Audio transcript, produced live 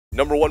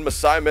Number 1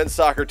 Messiah men's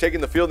soccer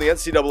taking the field in the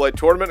NCAA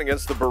Tournament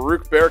against the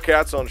Baruch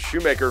Bearcats on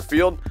Shoemaker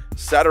Field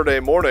Saturday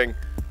morning.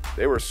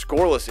 They were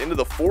scoreless into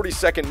the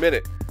 42nd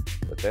minute,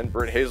 but then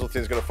Brent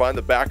Hazelton's going to find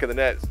the back of the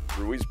net.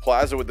 Ruiz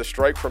Plaza with the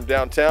strike from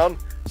downtown,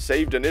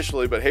 saved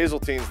initially, but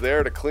Hazelton's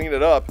there to clean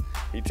it up.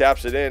 He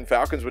taps it in.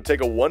 Falcons would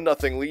take a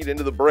 1-0 lead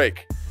into the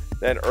break.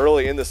 Then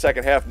early in the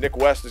second half, Nick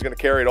West is going to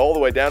carry it all the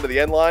way down to the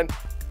end line.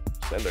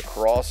 Send a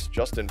cross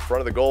just in front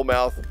of the goal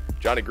mouth.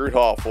 Johnny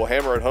Gruthoff will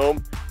hammer it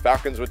home.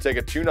 Falcons would take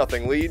a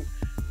 2-0 lead.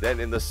 Then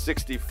in the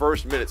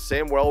 61st minute,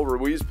 Samuel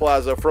Ruiz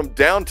Plaza from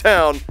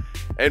downtown,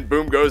 and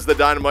boom goes the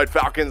dynamite.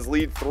 Falcons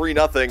lead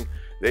 3-0.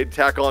 They'd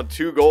tack on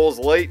 2 goals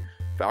late.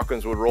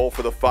 Falcons would roll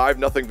for the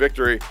 5-0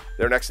 victory.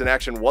 They're next in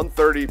action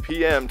 1:30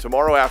 p.m.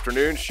 tomorrow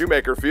afternoon,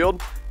 Shoemaker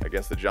Field,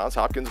 against the Johns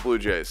Hopkins Blue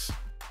Jays.